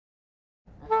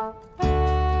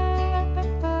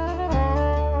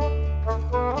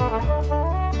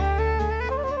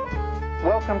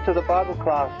welcome to the Bible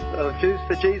class of Jews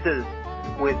for Jesus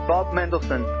with Bob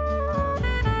Mendelson.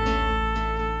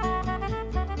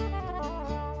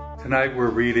 Tonight we're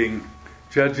reading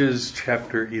Judges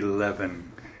chapter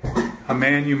 11. A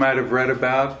man you might have read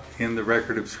about in the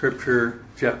record of Scripture,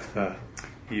 Jephthah.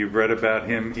 You've read about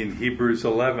him in Hebrews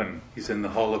 11. He's in the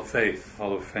Hall of Faith,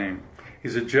 Hall of Fame.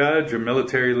 He's a judge, a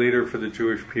military leader for the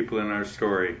Jewish people in our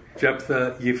story.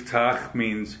 Jephthah, Jephthah,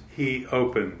 means he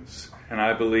opens. And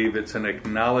I believe it's an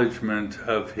acknowledgement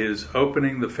of his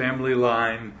opening the family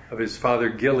line of his father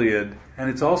Gilead. And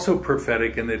it's also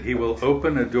prophetic in that he will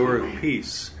open a door of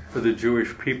peace for the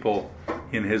Jewish people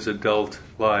in his adult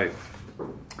life.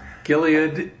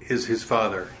 Gilead is his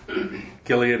father.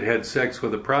 Gilead had sex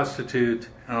with a prostitute,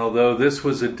 and although this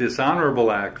was a dishonorable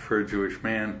act for a Jewish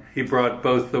man, he brought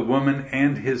both the woman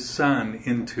and his son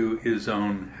into his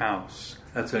own house.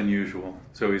 That's unusual.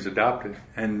 So he's adopted.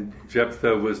 And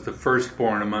Jephthah was the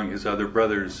firstborn among his other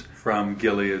brothers from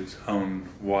Gilead's own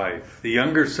wife. The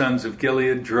younger sons of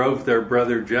Gilead drove their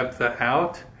brother Jephthah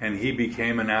out, and he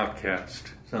became an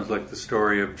outcast. Sounds like the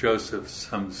story of Joseph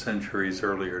some centuries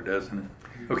earlier, doesn't it?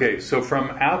 Okay, so from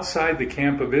outside the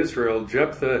camp of Israel,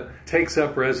 Jephthah takes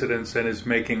up residence and is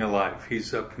making a life.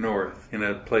 He's up north in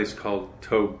a place called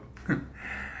Tob.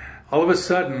 All of a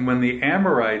sudden, when the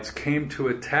Amorites came to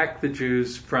attack the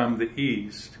Jews from the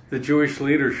east, the Jewish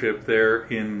leadership there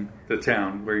in the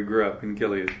town where he grew up in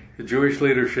Gilead, the Jewish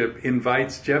leadership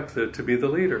invites Jephthah to be the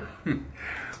leader.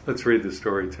 Let's read the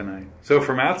story tonight. So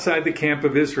from outside the camp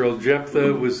of Israel,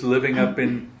 Jephthah was living up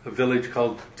in a village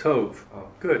called Tob.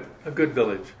 Good, a good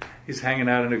village. He's hanging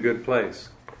out in a good place.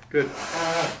 Good.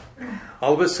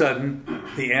 All of a sudden,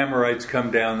 the Amorites come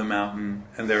down the mountain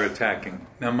and they're attacking.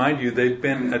 Now, mind you, they've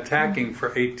been attacking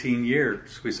for 18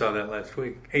 years. We saw that last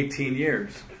week. 18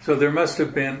 years. So there must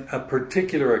have been a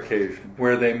particular occasion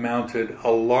where they mounted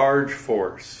a large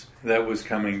force that was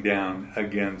coming down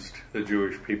against the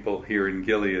Jewish people here in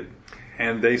Gilead.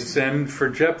 And they send for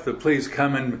Jephthah, please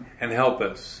come and help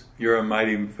us. You're a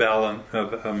mighty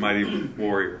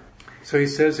warrior. So he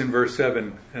says in verse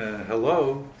 7,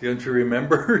 hello, don't you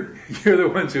remember? You're the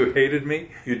ones who hated me.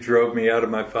 You drove me out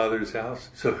of my father's house.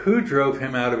 So who drove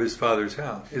him out of his father's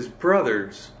house? His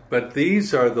brothers. But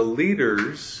these are the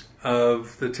leaders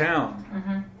of the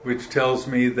town, which tells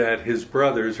me that his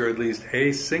brothers, or at least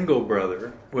a single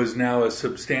brother, was now a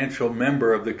substantial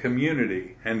member of the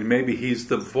community, and maybe he's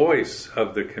the voice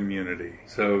of the community.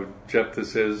 So Jephthah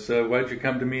says, why'd you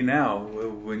come to me now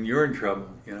when you're in trouble?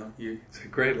 It's a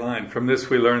great line. From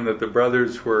this we learn that the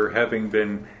brothers were having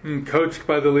been coached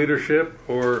by the leadership,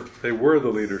 or they were the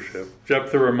leadership.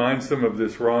 Jephthah reminds them of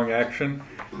this wrong action,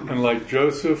 and like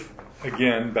Joseph,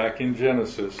 again, back in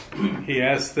Genesis, he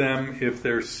asks them if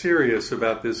they're serious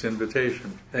about this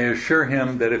invitation. They assure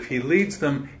him that if he leads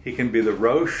them, he can be the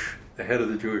Rosh, the head of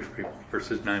the Jewish people,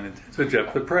 verses 9 and 10. So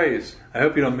Jephthah prays. I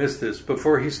hope you don't miss this.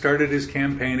 Before he started his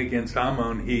campaign against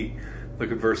Ammon,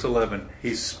 look at verse 11.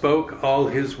 He spoke all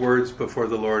his words before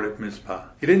the Lord at Mizpah.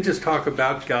 He didn't just talk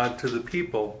about God to the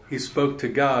people. He spoke to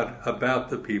God about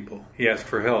the people. He asked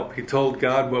for help. He told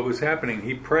God what was happening.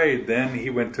 He prayed. Then he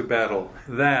went to battle.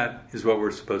 That is what we're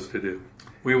supposed to do.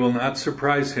 We will not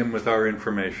surprise him with our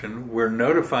information. We're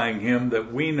notifying him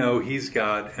that we know he's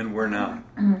God and we're not.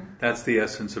 That's the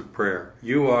essence of prayer.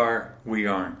 You are, we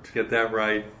aren't. Get that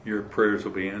right, your prayers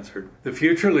will be answered. The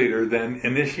future leader then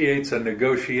initiates a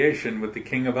negotiation with the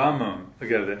king of Ammon.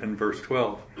 Look at it in verse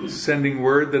 12. Sending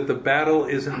word that the battle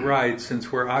isn't right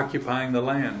since we're occupying the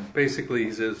land. Basically,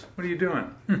 he says, what are you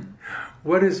doing?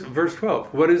 What is, verse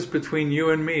 12, what is between you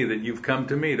and me that you've come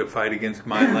to me to fight against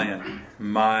my land?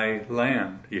 My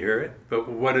land. You hear it? But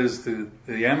what does the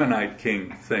Ammonite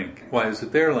king think? Why is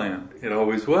it their land? It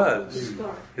always was.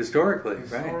 Historically,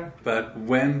 right? But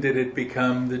when did it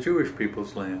become the Jewish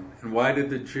people's land? And why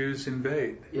did the Jews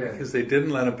invade? Because they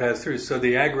didn't let them pass through. So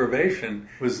the aggravation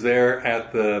was there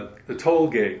at the toll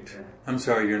gate. I'm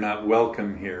sorry, you're not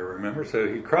welcome here, remember? So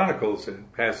he chronicles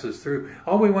it, passes through.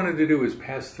 All we wanted to do was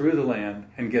pass through the land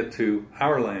and get to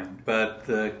our land. But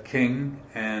the king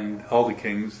and all the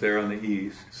kings there on the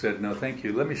east said, no, thank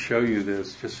you. Let me show you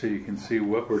this just so you can see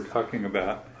what we're talking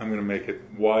about. I'm going to make it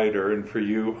wider, and for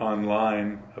you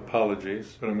online,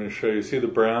 apologies. But I'm going to show you. See the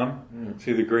brown?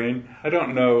 See the green? I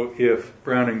don't know if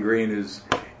brown and green is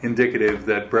indicative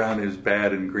that brown is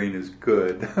bad and green is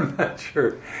good. I'm not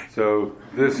sure. So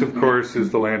this, of course, is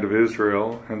the land of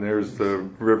Israel, and there's the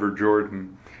River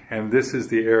Jordan. And this is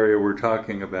the area we're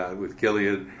talking about with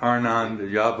Gilead, Arnon, the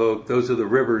Yavok. Those are the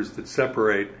rivers that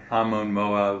separate Ammon,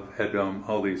 Moab, Edom.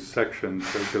 All these sections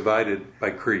are divided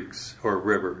by creeks or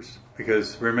rivers.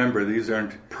 Because remember, these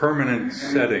aren't permanent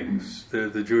settings.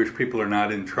 The Jewish people are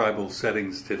not in tribal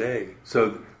settings today.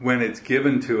 So when it's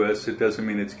given to us, it doesn't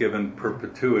mean it's given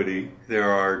perpetuity.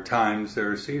 There are times,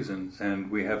 there are seasons,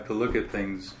 and we have to look at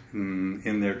things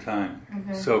in their time.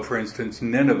 Okay. So for instance,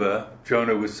 Nineveh,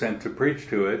 Jonah was sent to preach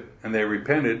to it, and they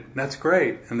repented. That's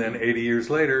great. And then 80 years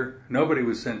later, nobody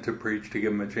was sent to preach to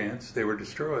give them a chance. They were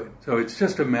destroyed. So it's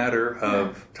just a matter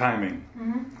of timing.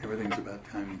 Mm-hmm. Everything's about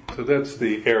timing. So that's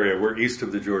the area. We're east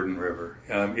of the Jordan River.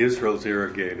 Israel's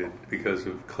irrigated because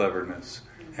of cleverness.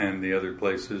 And the other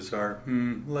places are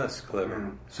less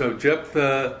clever. So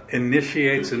Jephthah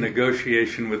initiates a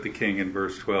negotiation with the king in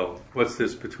verse 12. What's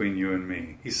this between you and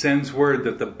me? He sends word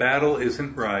that the battle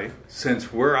isn't right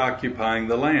since we're occupying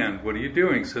the land. What are you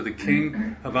doing? So the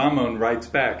king of Ammon writes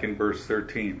back in verse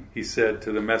 13. He said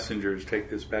to the messengers, take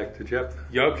this back to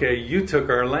Jephthah. Okay, you took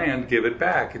our land, give it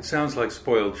back. It sounds like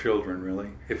spoiled children,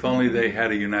 really. If only they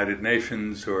had a United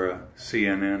Nations or a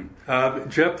CNN.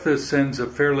 Jephthah sends a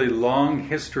fairly long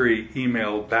history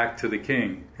email back to the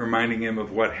king, reminding him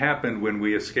of what happened when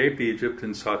we escaped Egypt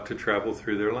and sought to travel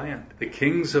through their land. The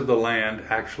kings of the land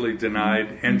actually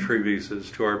denied entry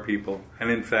visas to our people. And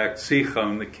in fact,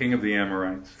 Sihon, the king of the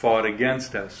Amorites, fought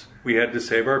against us. We had to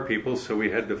save our people, so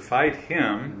we had to fight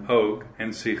him, Og,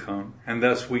 and Sihon, and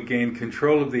thus we gained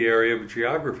control of the area of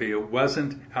geography. It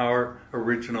wasn't our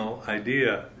original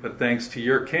idea, but thanks to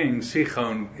your king,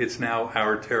 Sihon, it's now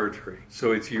our territory.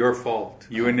 So it's your fault.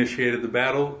 You initiated the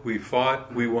battle, we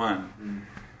fought, we won.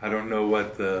 I don't know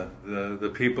what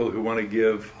the people who want to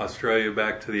give Australia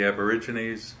back to the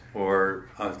Aborigines, or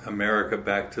America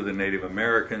back to the Native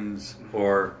Americans,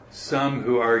 or some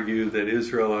who argue that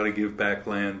Israel ought to give back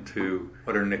land to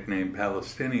what are nicknamed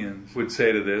Palestinians, would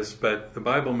say to this, but the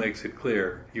Bible makes it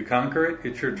clear. You conquer it,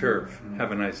 it's your turf.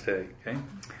 Have a nice day. Okay?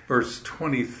 Verse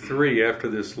 23, after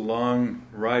this long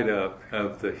write-up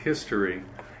of the history,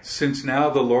 since now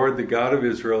the Lord, the God of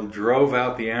Israel, drove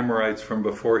out the Amorites from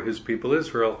before his people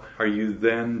Israel, are you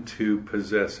then to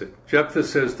possess it? Jephthah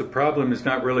says the problem is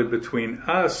not really between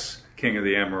us, king of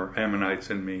the Ammonites,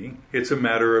 and me. It's a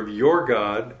matter of your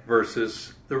God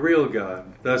versus the real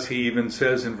God. Thus he even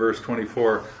says in verse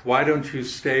 24, why don't you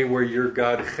stay where your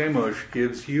God Chemosh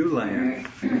gives you land?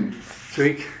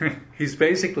 So he's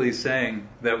basically saying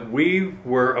that we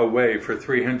were away for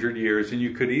 300 years and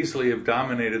you could easily have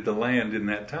dominated the land in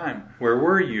that time. Where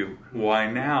were you?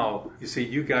 Why now? You see,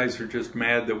 you guys are just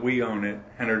mad that we own it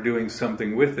and are doing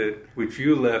something with it, which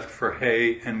you left for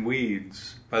hay and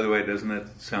weeds. By the way, doesn't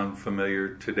that sound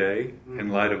familiar today in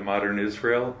light of modern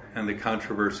Israel and the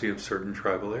controversy of certain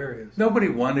tribal areas? Nobody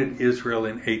wanted Israel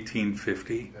in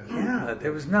 1850. Yeah,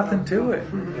 there was nothing to it.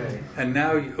 And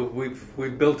now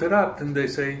we've built it up, and they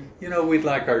say, we'd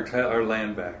like our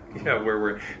land back. Yeah, where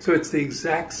we're. So it's the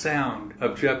exact sound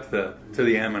of Jephthah to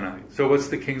the Ammonites. So what's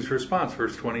the king's response?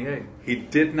 Verse 28. He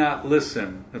did not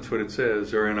listen. That's what it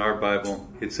says. Or in our Bible,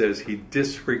 it says he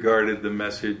disregarded the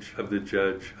message of the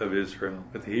judge of Israel.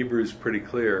 But the Hebrew is pretty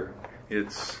clear.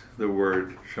 It's the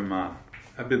word Shema.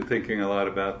 I've been thinking a lot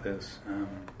about this,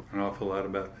 an awful lot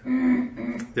about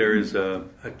this. There is a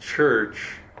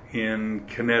church in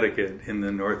Connecticut, in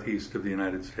the northeast of the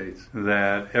United States,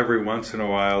 that every once in a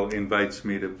while invites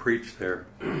me to preach there.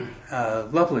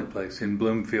 Lovely place in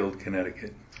Bloomfield,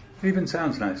 Connecticut. It even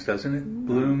sounds nice, doesn't it?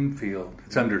 Bloomfield.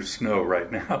 It's under snow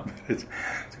right now, but it's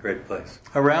a great place.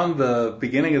 Around the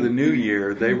beginning of the new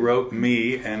year, they wrote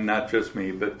me, and not just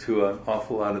me, but to an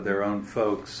awful lot of their own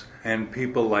folks, and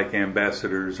people like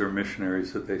ambassadors or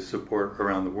missionaries that they support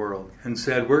around the world, and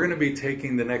said, we're going to be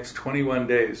taking the next 21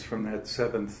 days from that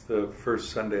first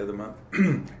Sunday of the month,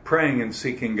 praying and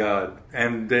seeking God,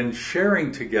 and then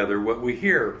sharing together what we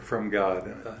hear from God.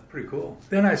 And I thought, pretty cool.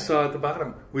 Then I saw at the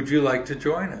bottom, would you like to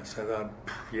join us? I thought,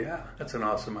 yeah, that's an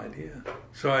awesome idea.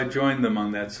 So I joined them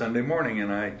on that Sunday morning,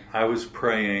 and I was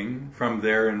praying from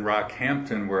there in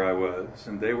Rockhampton where I was,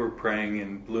 and they were praying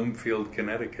in Bloomfield,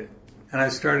 Connecticut. And I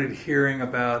started hearing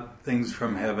about things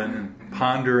from heaven and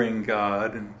pondering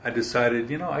God. And I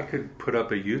decided, I could put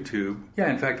up a YouTube.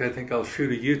 Yeah, in fact, I think I'll shoot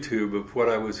a YouTube of what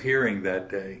I was hearing that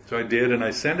day. So I did, and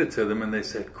I sent it to them, and they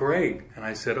said, great. And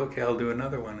I said, okay, I'll do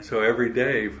another one. So every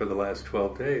day for the last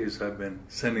 12 days, I've been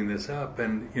sending this up.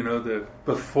 And,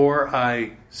 before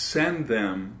I send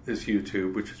them this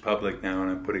YouTube, which is public now,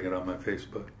 and I'm putting it on my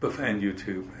Facebook and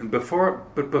YouTube. And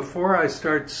before I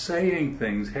start saying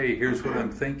things, hey, here's what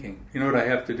I'm thinking. You know what I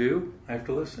have to do? I have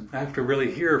to listen. I have to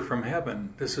really hear from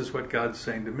heaven. This is what God's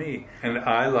saying to me. And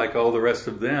I, like all the rest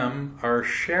of them, are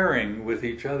sharing with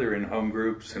each other in home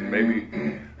groups and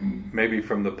maybe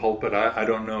from the pulpit. I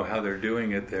don't know how they're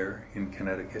doing it there in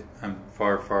Connecticut. I'm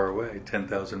far, far away,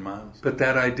 10,000 miles. But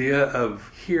that idea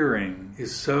of hearing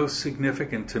is so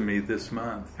significant to me this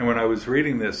month. And when I was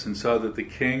reading this and saw that the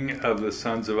king of the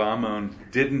sons of Ammon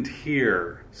didn't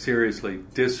hear, seriously,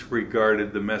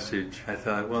 disregarded the message, I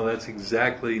thought, well, that's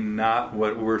exactly not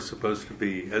what we're supposed to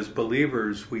be. As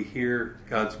believers, we hear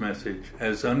God's message.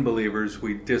 As unbelievers,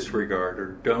 we disregard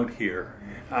or don't hear.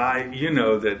 You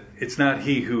know that it's not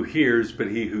he who hears, but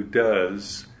he who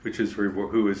does, which is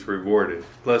who is rewarded.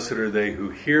 Blessed are they who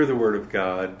hear the word of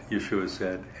God, Yeshua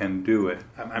said, and do it.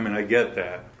 I mean, I get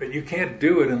that. But you can't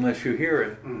do it unless you hear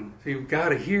it. So you've got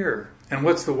to hear. And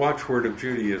what's the watchword of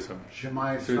Judaism?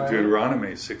 Shema Yisrael.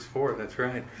 Deuteronomy 6:4, that's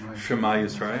right. Shema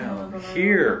Yisrael.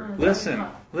 Hear, listen,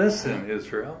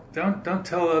 Israel. Don't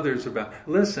tell others about.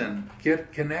 Listen,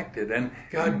 get connected. And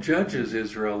God judges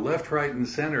Israel left, right, and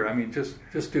center. I mean,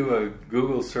 just do a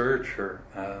Google search or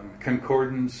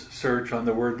concordance search on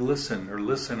the word listen or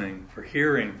listening or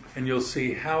hearing, and you'll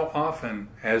see how often,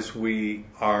 as we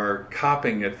are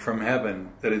copying it from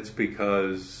heaven, that it's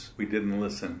because we didn't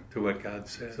listen to what God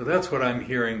said. So that's what I'm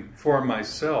hearing for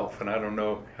myself, and I don't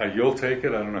know how you'll take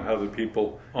it. I don't know how the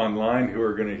people online who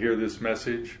are going to hear this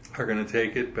message are going to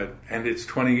take it. And it's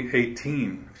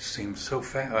 2018, which seems so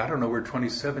fast. I don't know where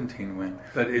 2017 went,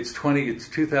 but it's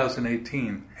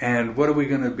 2018. And what are we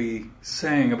going to be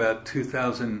saying about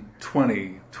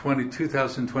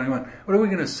 2021? What are we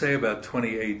going to say about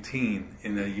 2018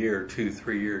 in a year, 2,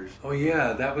 3 years? Oh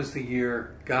yeah, that was the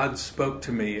year God spoke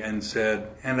to me and said,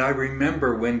 and I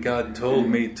remember when God told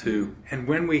me to. And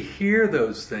when we hear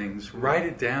those things, write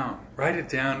it down. Write it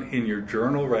down in your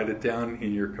journal, write it down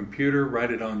in your computer, write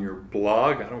it on your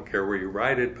blog. I don't care where you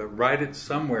write it, but write it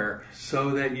somewhere so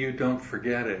that you don't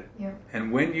forget it. Yep.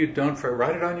 And when you don't forget,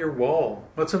 write it on your wall.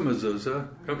 What's a mezuzah?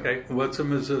 Okay, what's a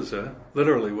mezuzah?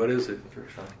 Literally, what is it?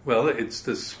 Well, it's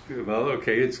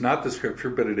not the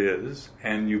scripture, but it is.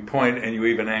 And you point and you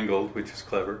even angled, which is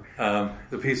clever,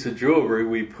 the piece of jewelry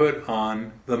we put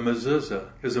on the mezuzah.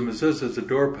 Because a mezuzah is a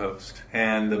doorpost.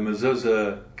 And the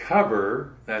mezuzah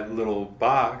cover, that little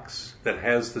box that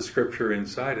has the scripture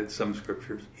inside it, some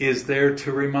scriptures, is there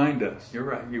to remind us. You're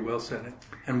right, you well said it.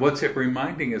 And what's it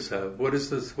reminding us of? What does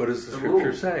the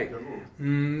scripture say?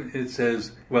 It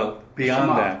says, well, beyond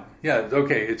Shema. that. Yeah,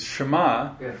 okay, it's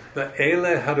Shema, Yes. the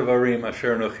Ele Hadavarim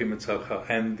Asher Anochi Mitzavcha,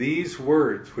 and these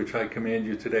words which I command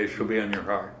you today shall be on your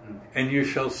heart. And you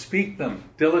shall speak them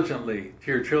diligently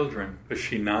to your children,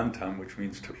 Vashinantam, which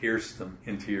means to pierce them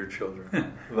into your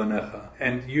children, Vanecha.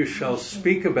 And you shall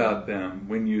speak about them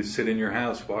when you sit in your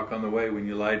house, walk on the way, when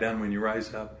you lie down, when you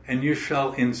rise up. And you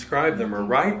shall inscribe them or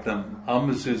write them, Al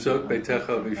Mezuzot Beitecha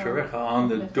V'Sharecha, on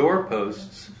the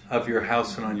doorposts of your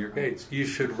house and on your gates. You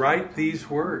should write these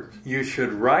words. You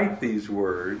should write these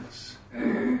words.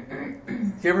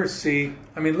 You ever see,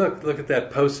 I mean, look at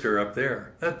that poster up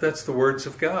there. That's the words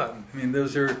of God. I mean,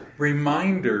 those are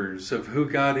reminders of who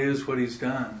God is, what He's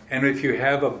done. And if you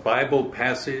have a Bible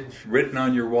passage written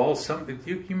on your wall,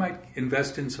 you might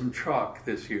invest in some chalk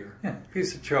this year. Yeah, a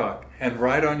piece of chalk. And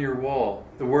write on your wall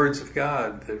the words of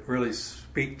God that really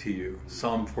speak to you.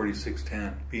 Psalm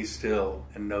 46:10, be still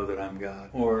and know that I'm God.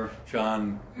 Or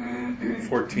John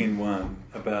 14:1,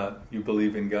 about you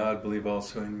believe in God, believe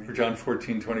also in me. Or John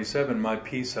 14:27, my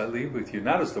peace I leave with you,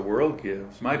 not as the world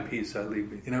gives, my peace I leave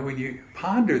with you. You know, when you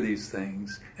ponder these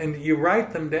things and you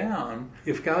write them down,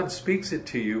 if God speaks it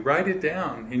to you, write it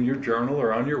down in your journal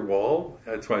or on your wall.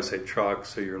 That's why I say chalk,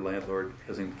 so your landlord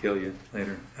doesn't kill you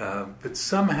later. But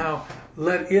somehow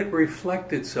let it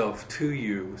reflect itself to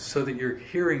you so that you're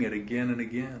hearing it again and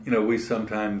again. You know, we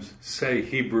sometimes say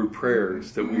Hebrew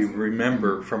prayers that we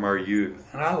remember from our youth,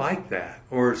 and I like that.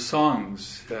 Or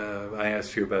songs. I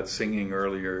asked you about singing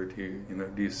earlier. Do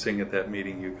you sing at that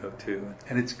meeting you go to?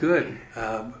 And it's good.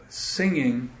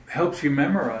 Singing helps you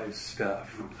memorize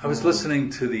stuff. I was listening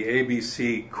to the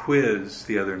ABC quiz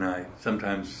the other night.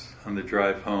 Sometimes on the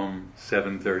drive home,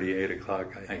 7:30, 8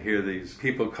 o'clock, I hear these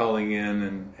people calling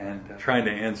in and trying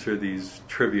to answer these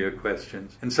trivia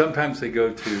questions. And sometimes they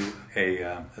go to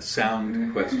a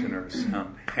sound question or a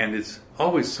sound. And it's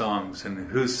always songs and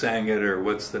who sang it or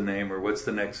what's the name or what's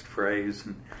the next phrase.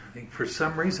 And I think for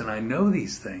some reason I know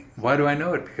these things. Why do I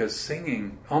know it? Because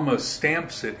singing almost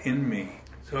stamps it in me.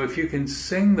 So if you can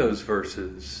sing those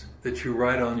verses that you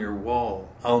write on your wall,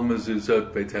 Al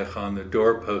Mezuzot Beitecha, on the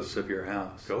doorposts of your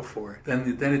house, go for it.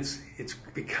 Then it's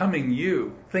becoming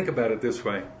you. Think about it this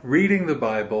way. Reading the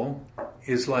Bible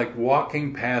is like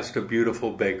walking past a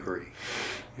beautiful bakery.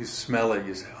 You smell it,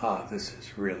 you say, this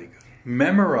is really good.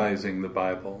 Memorizing the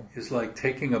Bible is like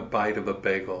taking a bite of a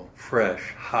bagel,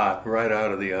 fresh, hot, right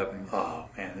out of the oven. Oh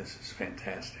man, this is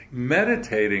fantastic.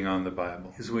 Meditating on the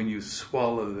Bible is when you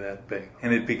swallow that bagel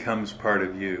and it becomes part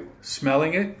of you.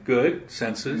 Smelling it, good,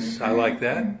 senses, I like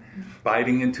that.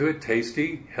 Biting into it,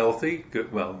 tasty, healthy,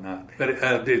 good, well, not. But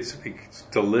it's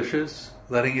delicious.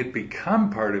 Letting it become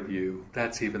part of you,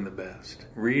 that's even the best.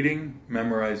 Reading,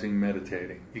 memorizing,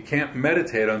 meditating. You can't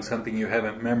meditate on something you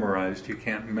haven't memorized. You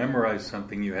can't memorize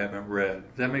something you haven't read.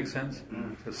 Does that make sense?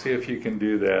 So see if you can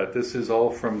do that. This is all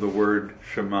from the word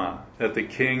Shema, that the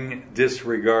king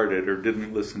disregarded or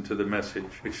didn't listen to the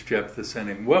message which Jephthah sent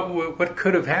him. What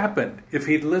could have happened if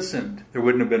he'd listened? There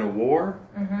wouldn't have been a war.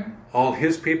 All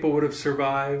his people would have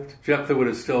survived. Jephthah would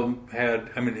have still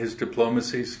had, his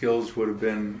diplomacy skills would have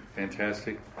been fantastic.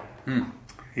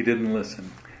 He didn't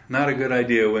listen. Not a good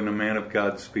idea when a man of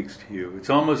God speaks to you.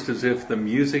 It's almost as if the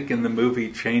music in the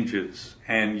movie changes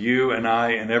and you and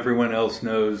I and everyone else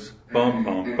knows, bum,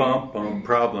 bum, bum, bum,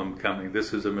 problem coming.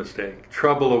 This is a mistake.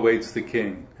 Trouble awaits the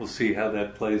king. We'll see how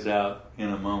that plays out in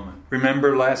a moment.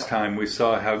 Remember last time we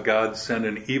saw how God sent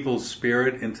an evil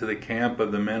spirit into the camp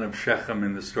of the men of Shechem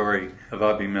in the story of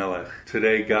Abimelech.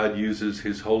 Today God uses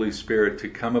his Holy Spirit to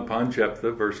come upon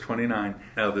Jephthah, verse 29.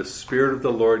 Now the Spirit of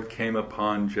the Lord came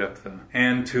upon Jephthah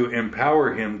and to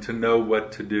empower him to know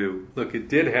what to do. Look, it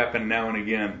did happen now and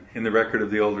again in the record of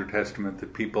the Older Testament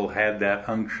that people had that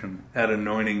unction, that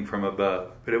anointing from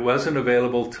above. But it wasn't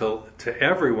available to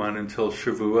everyone until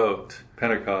Shavuot,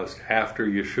 Pentecost, after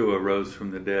Yeshua rose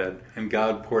from the dead. And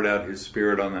God poured out his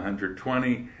Spirit on the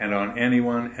 120 and on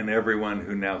anyone and everyone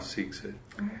who now seeks it.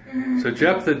 So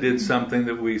Jephthah did something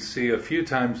that we see a few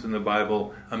times in the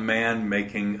Bible, a man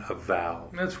making a vow.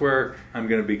 And that's where I'm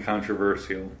going to be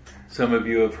controversial. Some of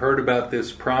you have heard about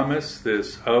this promise,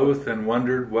 this oath, and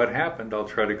wondered what happened. I'll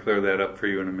try to clear that up for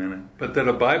you in a minute. But that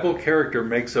a Bible character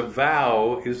makes a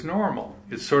vow is normal.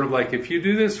 It's sort of like, if you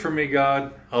do this for me,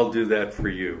 God, I'll do that for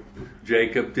you.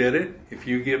 Jacob did it. If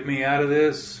you get me out of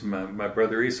this, my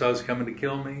brother Esau's coming to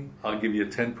kill me, I'll give you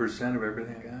 10% of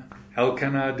everything I got.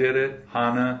 Elkanah did it,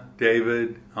 Hannah,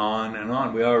 David, on and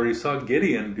on. We already saw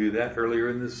Gideon do that earlier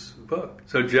in this book.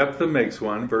 So Jephthah makes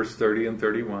one, verse 30 and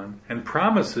 31, and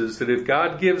promises that if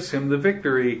God gives him the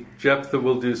victory, Jephthah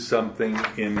will do something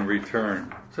in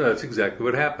return. So that's exactly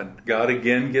what happened. God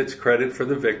again gets credit for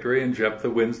the victory, and Jephthah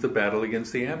wins the battle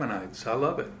against the Ammonites. I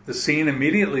love it. The scene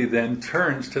immediately then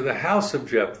turns to the house of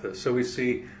Jephthah. So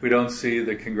we don't see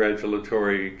the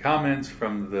congratulatory comments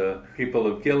from the people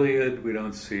of Gilead. We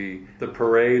don't see the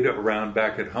parade around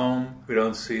back at home. We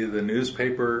don't see the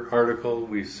newspaper article.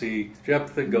 We see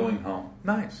Jephthah going home.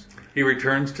 Nice. He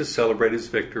returns to celebrate his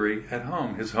victory at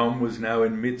home. His home was now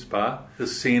in Mizpah, the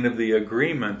scene of the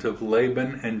agreement of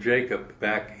Laban and Jacob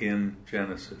back in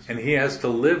Genesis. And he has to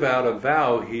live out a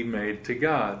vow he made to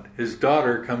God. His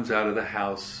daughter comes out of the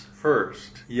house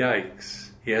first. Yikes.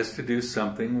 He has to do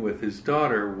something with his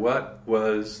daughter. What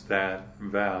was that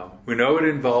vow? We know it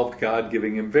involved God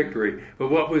giving him victory, but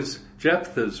what was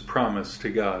Jephthah's promise to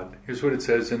God? Here's what it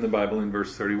says in the Bible in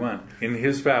verse 31. In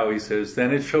his vow he says,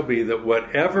 "Then it shall be that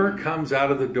whatever comes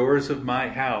out of the doors of my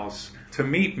house to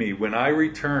meet me when I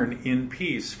return in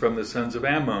peace from the sons of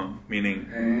Ammon,"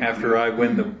 meaning after I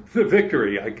win the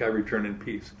victory, I return in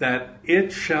peace, "that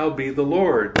it shall be the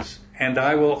Lord's, and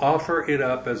I will offer it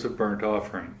up as a burnt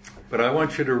offering." But I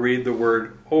want you to read the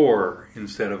word "or"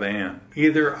 instead of "and."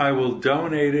 Either I will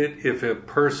donate it if a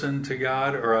person to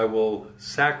God, or I will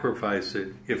sacrifice it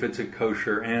if it's a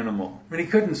kosher animal. I mean,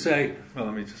 he couldn't say, well,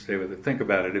 let me just stay with it. Think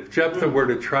about it. If Jephthah were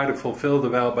to try to fulfill the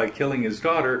vow by killing his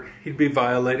daughter, he'd be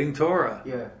violating Torah.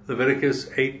 Yeah. Leviticus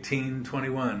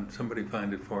 18:21. Somebody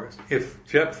find it for us. If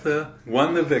Jephthah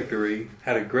won the victory,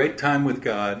 had a great time with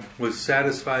God, was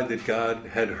satisfied that God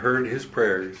had heard his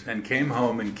prayers, and came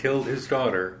home and killed his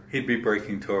daughter, he'd be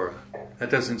breaking Torah. That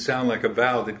doesn't sound like a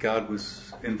vow that God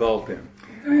was involved in.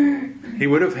 He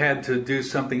would have had to do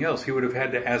something else. He would have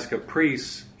had to ask a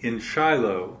priest in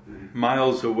Shiloh,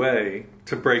 miles away,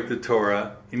 to break the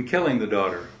Torah in killing the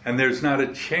daughter. And there's not a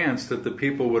chance that the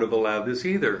people would have allowed this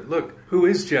either. Look, who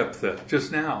is Jephthah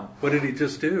just now? What did he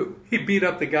just do? He beat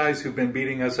up the guys who've been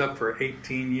beating us up for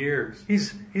 18 years.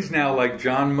 He's now like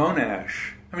John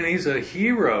Monash. I mean, he's a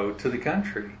hero to the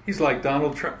country. He's like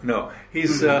Donald Trump. No,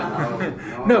 he's...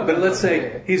 no, but let's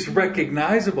say he's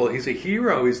recognizable. He's a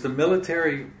hero. He's the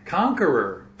military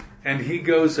conqueror. And he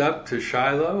goes up to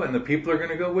Shiloh, and the people are going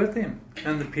to go with him.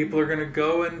 And the people are going to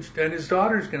go, and his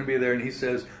daughter's going to be there. And he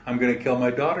says, I'm going to kill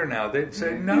my daughter now. They'd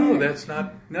say, no,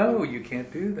 you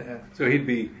can't do that. So he'd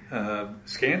be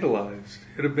scandalized.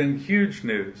 It would have been huge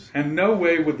news. And no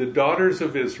way would the daughters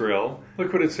of Israel,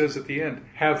 look what it says at the end,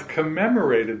 have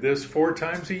commemorated this 4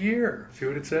 times a year. See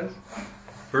what it says?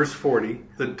 Verse 40,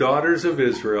 the daughters of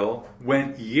Israel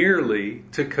went yearly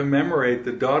to commemorate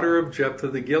the daughter of Jephthah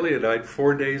the Gileadite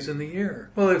 4 days in the year.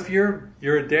 Well, if you're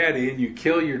a daddy and you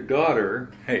kill your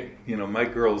daughter, hey, my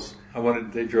girls,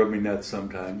 they drove me nuts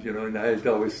sometimes, and I'd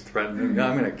always threaten them,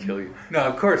 I'm going to kill you. No,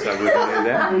 of course I wouldn't do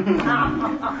that.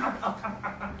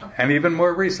 And even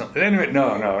more recently. Anyway,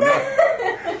 no,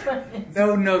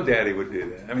 daddy would do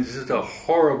that. I mean, it's just a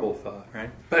horrible thought, right?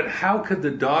 But how could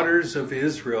the daughters of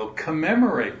Israel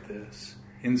commemorate this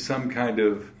in some kind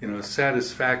of,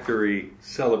 satisfactory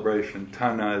celebration?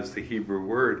 Tana is the Hebrew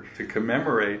word to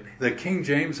commemorate. The King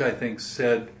James, I think,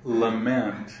 said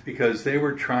lament because they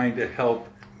were trying to help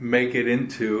make it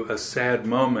into a sad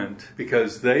moment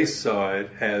because they saw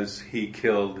it as he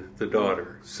killed the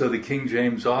daughter. So the King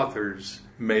James authors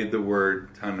made the word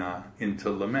Tana into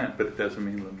lament, but it doesn't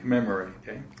mean commemorate,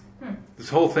 okay? This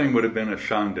whole thing would have been a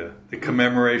shanda. The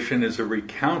commemoration is a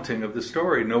recounting of the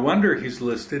story. No wonder he's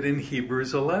listed in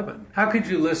Hebrews 11. How could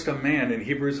you list a man in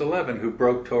Hebrews 11 who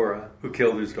broke Torah, who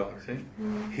killed his daughter? See?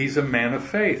 He's a man of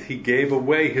faith. He gave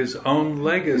away his own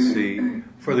legacy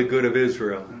for the good of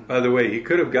Israel. By the way, he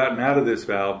could have gotten out of this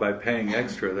vow by paying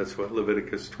extra. That's what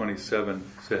Leviticus 27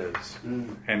 says.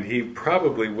 And he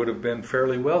probably would have been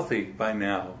fairly wealthy by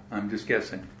now. I'm just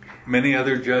guessing. Many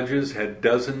other judges had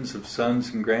dozens of sons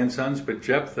and grandsons, but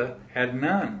Jephthah had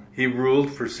none. He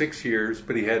ruled for 6 years,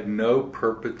 but he had no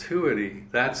perpetuity.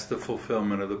 That's the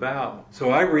fulfillment of the vow. So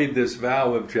I read this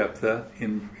vow of Jephthah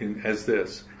as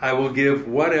this: I will give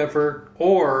whatever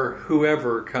or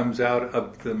whoever comes out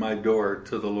of my door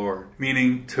to the Lord.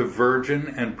 Meaning to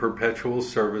virgin and perpetual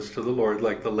service to the Lord,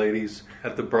 like the ladies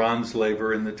at the bronze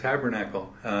laver in the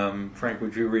tabernacle. Frank,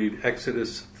 would you read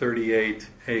Exodus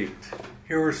 38:8?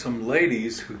 Here were some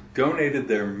ladies who donated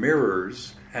their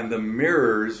mirrors, and the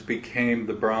mirrors became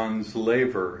the bronze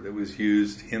laver that was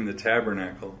used in the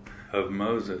tabernacle of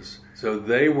Moses. So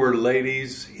they were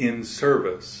ladies in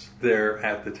service there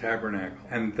at the tabernacle.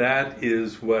 And that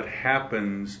is what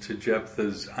happens to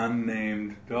Jephthah's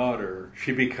unnamed daughter.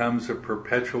 She becomes a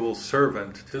perpetual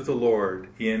servant to the Lord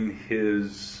in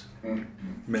his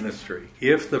ministry.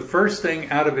 If the first thing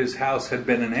out of his house had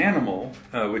been an animal,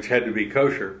 which had to be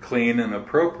kosher, clean and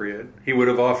appropriate, he would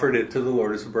have offered it to the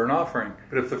Lord as a burnt offering.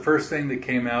 But if the first thing that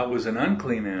came out was an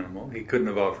unclean animal, he couldn't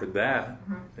have offered that.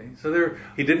 So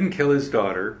he didn't kill his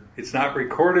daughter. It's not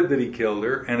recorded that he killed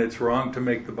her, and it's wrong to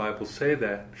make the Bible say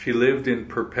that. She lived in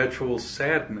perpetual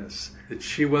sadness that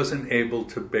she wasn't able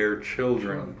to bear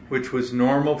children, which was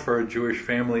normal for a Jewish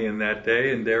family in that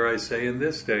day, and dare I say in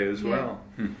this day as well.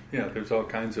 Yeah, there's all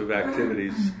kinds of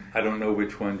activities. I don't know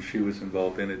which one she was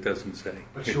involved in. It doesn't say.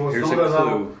 But she was Here's a not clue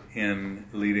allowed. in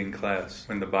leading class.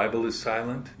 When the Bible is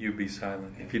silent, you be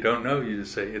silent. If you don't know, you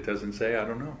just say, it doesn't say, I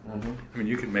don't know. I mean,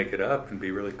 you could make it up and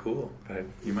be really cool, but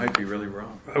you might be really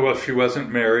wrong. Well, she wasn't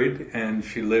married, and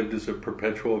she lived as a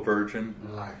perpetual virgin.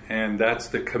 And that's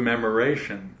the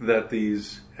commemoration that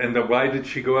these... And why did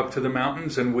she go up to the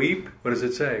mountains and weep? What does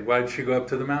it say? Why did she go up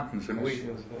to the mountains and weep?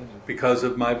 Because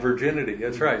of my virginity.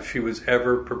 That's right. She was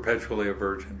ever perpetually a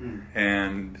virgin.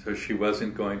 And so she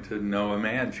wasn't going to know a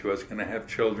man. She wasn't going to have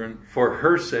children for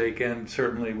her sake, and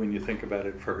certainly when you think about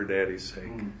it, for her daddy's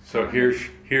sake. So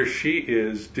here she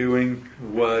is doing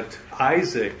what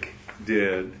Isaac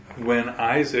did when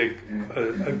Isaac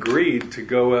agreed to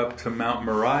go up to Mount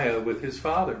Moriah with his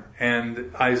father.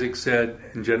 And Isaac said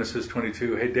in Genesis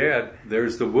 22, hey, Dad,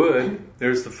 there's the wood,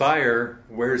 there's the fire,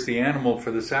 where's the animal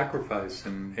for the sacrifice?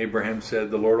 And Abraham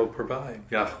said, the Lord will provide.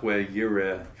 Yahweh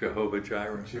Yireh, Jehovah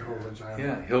Jireh.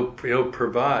 Yeah, he'll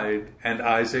provide. And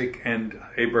Isaac and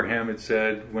Abraham, it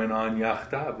said, went on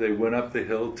Yachdav. They went up the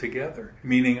hill together.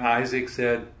 Meaning Isaac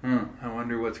said, I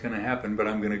wonder what's going to happen, but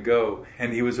I'm going to go.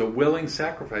 And he was a willing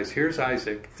sacrifice. Here's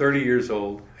Isaac, 30 years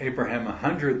old, Abraham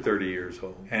 130 years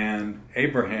old. And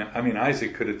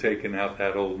Isaac could have taken out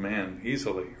that old man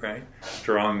easily, right?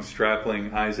 Strong,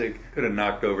 strapling Isaac could have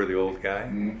knocked over the old guy.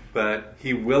 But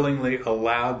he willingly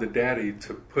allowed the daddy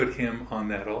to put him on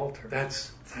that altar.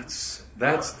 That's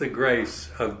That's the grace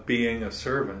of being a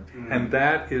servant. And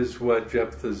that is what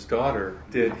Jephthah's daughter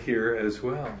did here as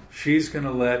well. She's going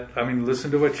to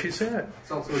listen to what she said.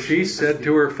 She said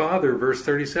to her father, verse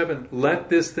 37, let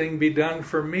this thing be done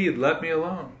for me. Let me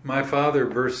alone. My father,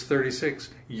 verse 36,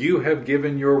 you have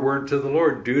given your word to the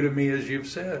Lord. Do to me as you've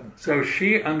said. So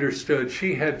she understood.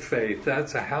 She had faith.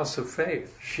 That's a house of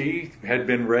faith. She had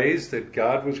been raised that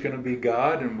God was going to be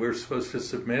God and we're supposed to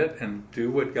submit and do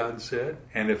what God said.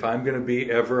 And if I'm going to be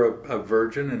ever a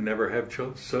virgin and never have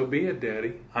children, so be it,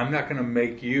 Daddy. I'm not going to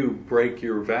make you break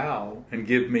your vow and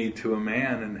give me to a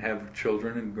man and have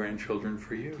children and grandchildren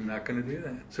for you. I'm not going to do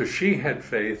that. So she had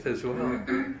faith as well.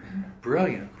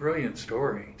 Brilliant, brilliant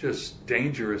story. Just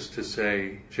dangerous to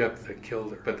say Jephthah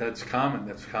killed her. But that's common.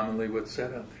 That's commonly what's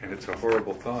said out there. And it's a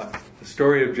horrible thought. The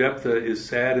story of Jephthah is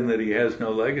sad in that he has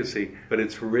no legacy, but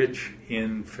it's rich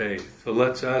in faith. So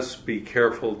let's us be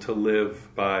careful to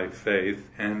live by faith,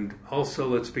 and also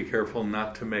let's be careful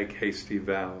not to make hasty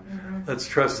vows. Let's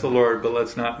trust the Lord, but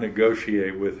let's not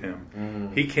negotiate with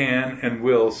Him. He can and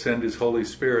will send His Holy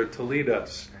Spirit to lead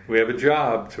us. We have a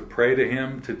job to pray to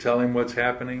Him, to tell Him what's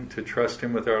happening, to trust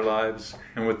Him with our lives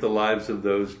and with the lives of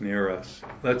those near us.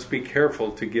 Let's be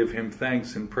careful to give Him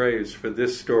thanks and praise for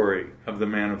this story of the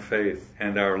man of faith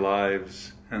and our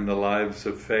lives and the lives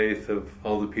of faith of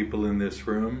all the people in this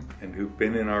room and who've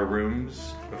been in our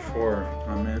rooms before.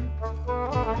 Amen.